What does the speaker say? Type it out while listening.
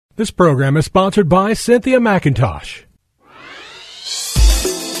This program is sponsored by Cynthia McIntosh.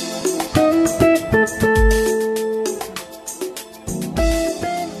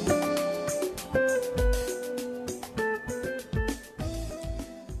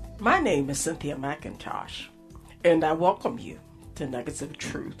 My name is Cynthia McIntosh, and I welcome you to Nuggets of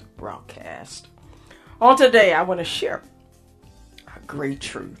Truth broadcast. On today, I want to share a great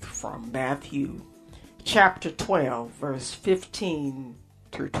truth from Matthew chapter 12, verse 15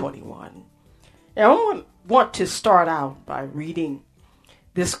 through 21. And I want to start out by reading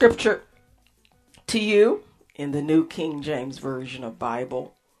this scripture to you in the New King James Version of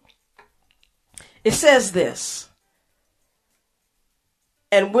Bible. It says this: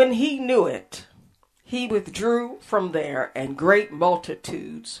 "And when he knew it, he withdrew from there, and great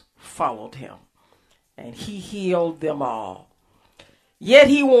multitudes followed him, and he healed them all. Yet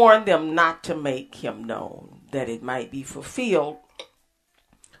he warned them not to make him known, that it might be fulfilled,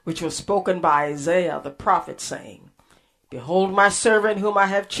 which was spoken by Isaiah the prophet, saying, Behold my servant whom I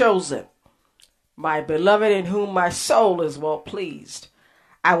have chosen, my beloved in whom my soul is well pleased.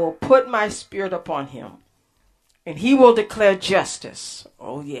 I will put my spirit upon him, and he will declare justice."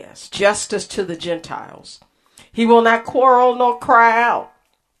 Oh yes, justice to the Gentiles. "He will not quarrel nor cry out,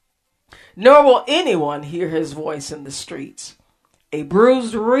 nor will anyone hear his voice in the streets. A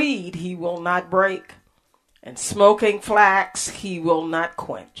bruised reed he will not break, and smoking flax he will not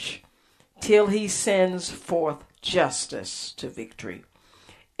quench, till he sends forth justice to victory.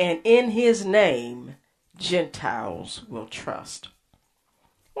 And in his name Gentiles will trust."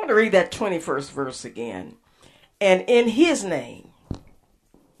 I want to read that 21st verse again. "And in his name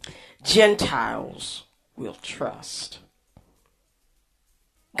Gentiles will trust."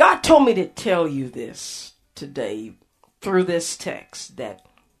 God told me to tell you this today through this text, that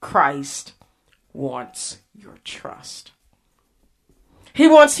Christ wants your trust. He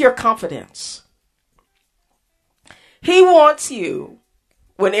wants your confidence. He wants you,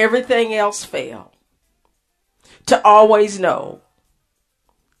 when everything else fails, to always know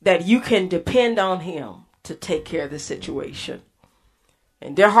that you can depend on him to take care of the situation.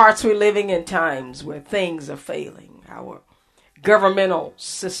 In their hearts, we're living in times where things are failing. Our governmental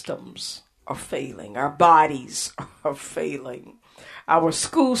systems are failing. Our bodies are failing. Our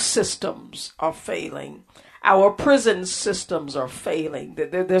school systems are failing. Our prison systems are failing.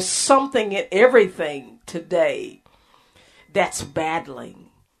 There's something in everything today that's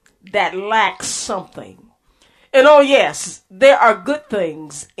battling, that lacks something. And oh yes, there are good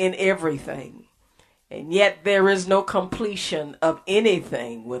things in everything. And yet there is no completion of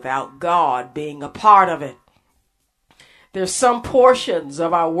anything without God being a part of it. There's some portions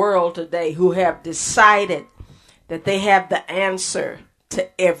of our world today who have decided that they have the answer to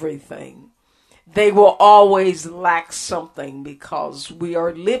everything. They will always lack something because we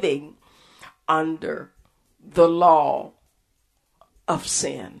are living under the law of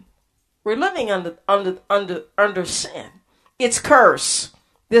sin. We're living under sin. It's curse.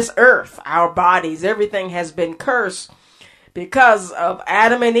 This earth, our bodies, everything has been cursed because of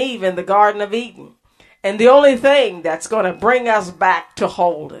Adam and Eve in the Garden of Eden. And the only thing that's going to bring us back to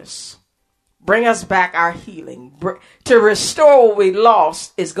wholeness, bring us back our healing, to restore what we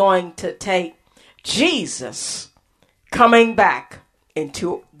lost, is going to take Jesus coming back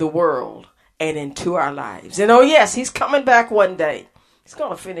into the world and into our lives. And oh yes, he's coming back one day. He's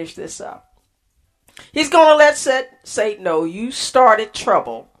going to finish this up. He's going to let Satan know, you started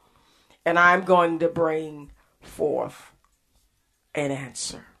trouble, and I'm going to bring forth an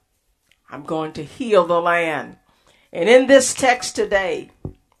answer. I'm going to heal the land. And in this text today,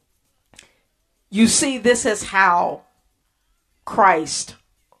 you see this is how Christ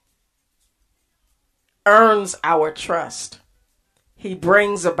earns our trust. He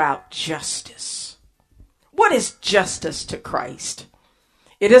brings about justice. What is justice to Christ?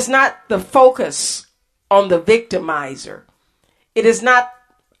 It is not the focus on the victimizer. It is not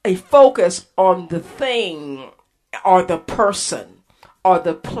a focus on the thing or the person or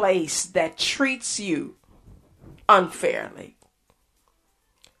the place that treats you unfairly,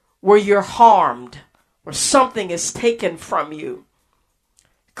 where you're harmed, where something is taken from you.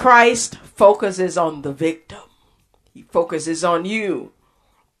 Christ focuses on the victim. He focuses on you.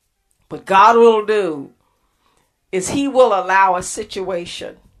 What God will do is he will allow a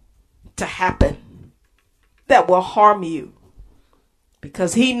situation to happen that will harm you,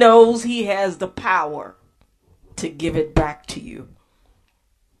 because he knows he has the power to give it back to you.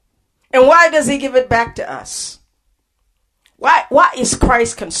 And why does he give it back to us? Why is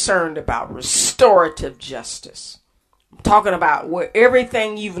Christ concerned about restorative justice? I'm talking about where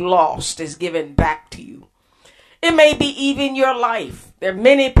everything you've lost is given back to you. It may be even your life. There are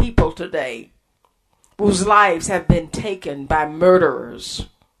many people today whose lives have been taken by murderers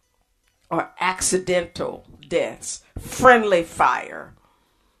or accidental deaths, friendly fire.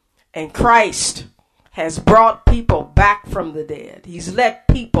 And Christ has brought people back from the dead. He's let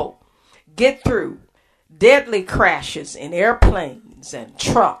people get through deadly crashes in airplanes and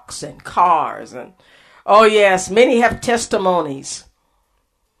trucks and cars. And oh yes, many have testimonies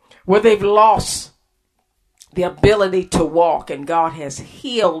where they've lost the ability to walk, and God has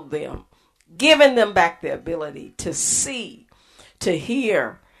healed them, given them back the ability to see, to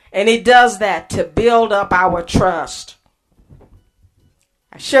hear. And He does that to build up our trust.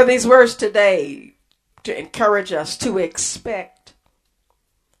 I share these words today to encourage us to expect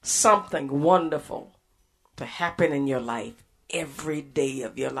something wonderful to happen in your life every day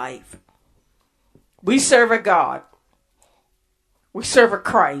of your life. We serve a God. We serve a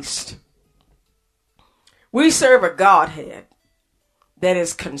Christ. We serve a Godhead that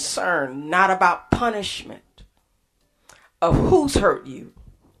is concerned not about punishment of who's hurt you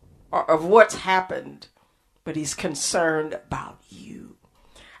or of what's happened, but He's concerned about you.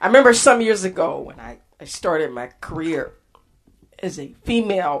 I remember some years ago when I started my career as a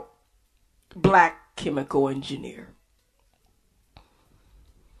female black chemical engineer.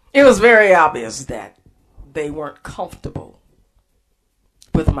 It was very obvious that they weren't comfortable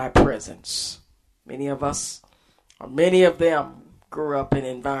with my presence. Many of us, or many of them, grew up in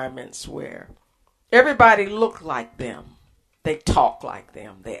environments where everybody looked like them. They talk like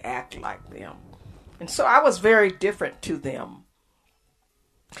them. They act like them. And so I was very different to them.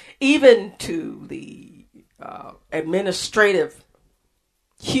 Even to the administrative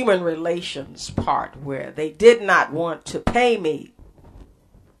human relations part, where they did not want to pay me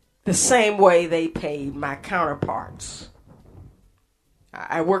the same way they paid my counterparts.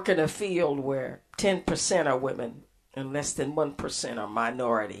 I work in a field where 10% are women and less than 1% are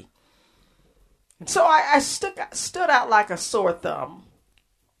minority. And so I stood out like a sore thumb.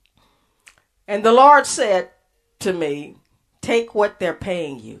 And the Lord said to me, take what they're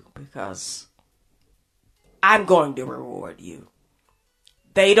paying you, because I'm going to reward you.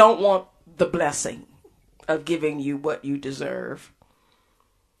 They don't want the blessing of giving you what you deserve.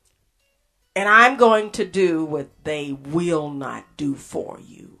 And I'm going to do what they will not do for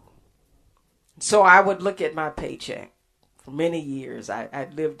you. So I would look at my paycheck. For many years, I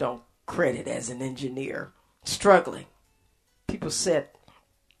lived on credit as an engineer, struggling. People said,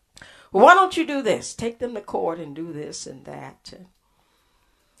 well, why don't you do this? Take them to court and do this and that.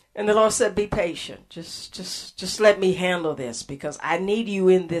 And the Lord said, be patient. Just let me handle this, because I need you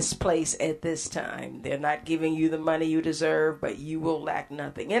in this place at this time. They're not giving you the money you deserve, but you will lack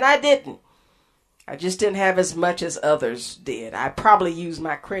nothing. And I didn't. I just didn't have as much as others did. I probably used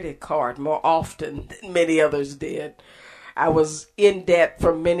my credit card more often than many others did. I was in debt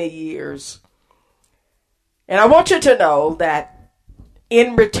for many years. And I want you to know that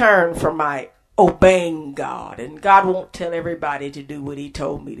in return for my obeying God, and God won't tell everybody to do what He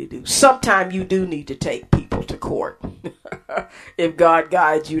told me to do. Sometimes you do need to take people to court if God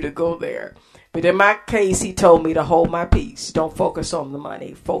guides you to go there. But in my case, He told me to hold my peace. Don't focus on the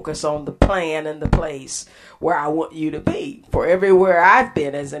money. Focus on the plan and the place where I want you to be. For everywhere I've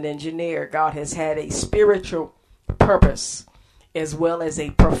been as an engineer, God has had a spiritual purpose as well as a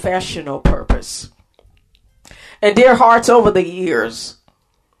professional purpose. And dear hearts, over the years,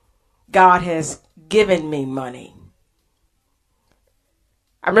 God has given me money.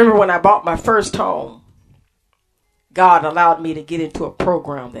 I remember when I bought my first home, God allowed me to get into a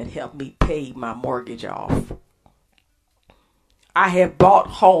program that helped me pay my mortgage off. I have bought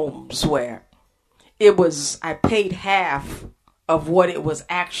homes where I paid half of what it was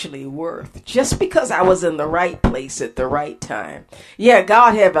actually worth, just because I was in the right place at the right time. Yeah,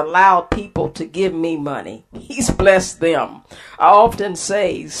 God have allowed people to give me money. He's blessed them. I often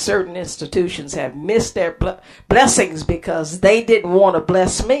say certain institutions have missed their blessings because they didn't want to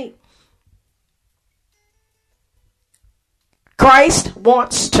bless me. Christ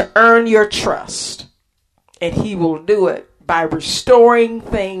wants to earn your trust, and He will do it by restoring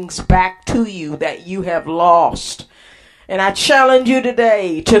things back to you that you have lost. And I challenge you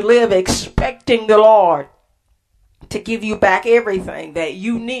today to live expecting the Lord to give you back everything that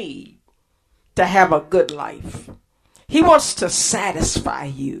you need to have a good life. He wants to satisfy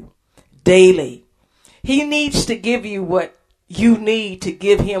you daily. He needs to give you what you need to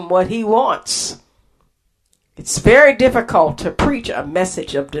give Him what He wants. It's very difficult to preach a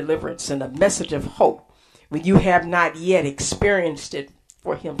message of deliverance and a message of hope when you have not yet experienced it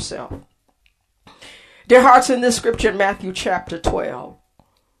for Himself. Dear hearts, in this scripture, Matthew chapter 12,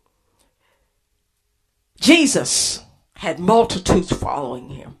 Jesus had multitudes following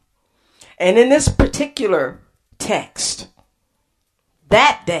him. And in this particular text,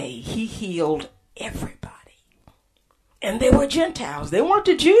 that day he healed everybody. And they were Gentiles. They weren't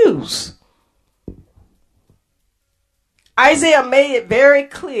the Jews. Isaiah made it very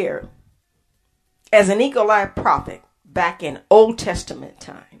clear as an eagle-eyed prophet back in Old Testament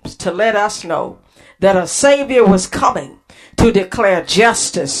times to let us know that a Savior was coming to declare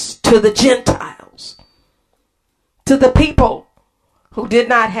justice to the Gentiles, to the people who did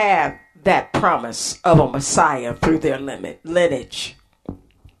not have that promise of a Messiah through their lineage.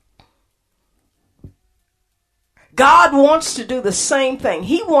 God wants to do the same thing.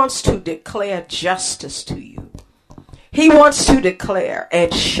 He wants to declare justice to you. He wants to declare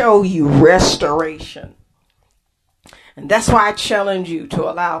and show you restoration. And that's why I challenge you to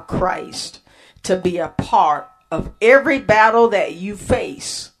allow Christ to be a part of every battle that you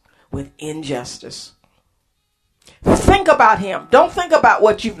face with injustice. Think about him. Don't think about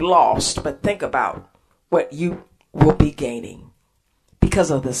what you've lost, but think about what you will be gaining because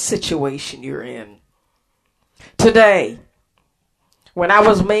of the situation you're in. Today, when I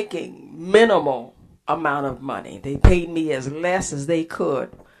was making minimal amount of money, they paid me as less as they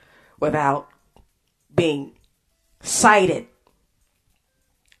could without being cited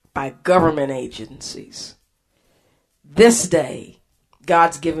by government agencies. This day,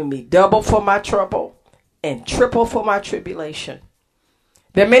 God's given me double for my trouble and triple for my tribulation.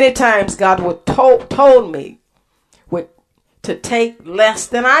 There are many times God would told me to take less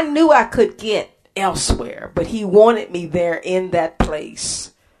than I knew I could get elsewhere, but he wanted me there in that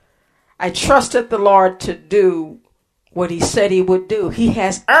place. I trusted the Lord to do what he said he would do. He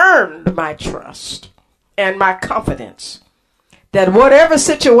has earned my trust and my confidence that whatever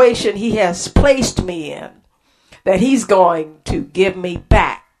situation he has placed me in, that he's going to give me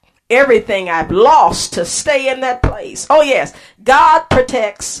back everything I've lost to stay in that place. Oh yes, God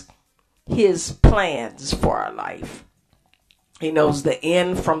protects his plans for our life. He knows the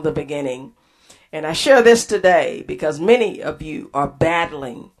end from the beginning. And I share this today because many of you are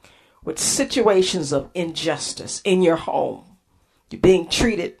battling with situations of injustice in your home. You're being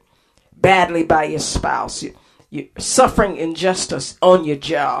treated badly by your spouse. You're suffering injustice on your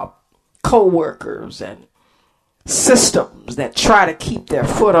job, co-workers and systems that try to keep their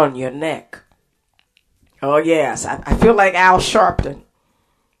foot on your neck. Oh yes, I feel like Al Sharpton.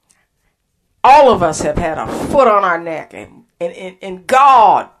 All of us have had a foot on our neck, and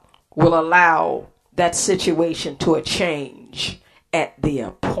God will allow that situation to change at the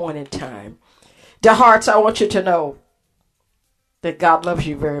appointed time. Dear hearts, I want you to know that God loves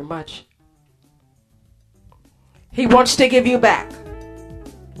you very much. He wants to give you back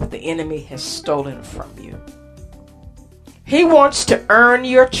what the enemy has stolen from you. He wants to earn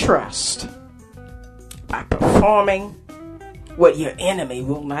your trust by performing what your enemy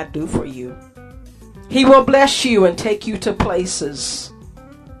will not do for you. He will bless you and take you to places.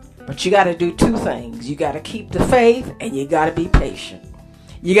 But you got to do two things. You got to keep the faith and you got to be patient.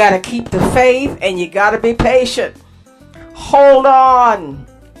 You got to keep the faith and you got to be patient. Hold on.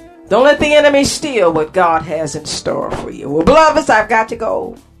 Don't let the enemy steal what God has in store for you. Well, beloveds, I've got to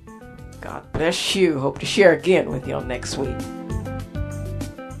go. God bless you. Hope to share again with you next week.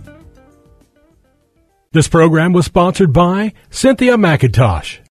 This program was sponsored by Cynthia McIntosh.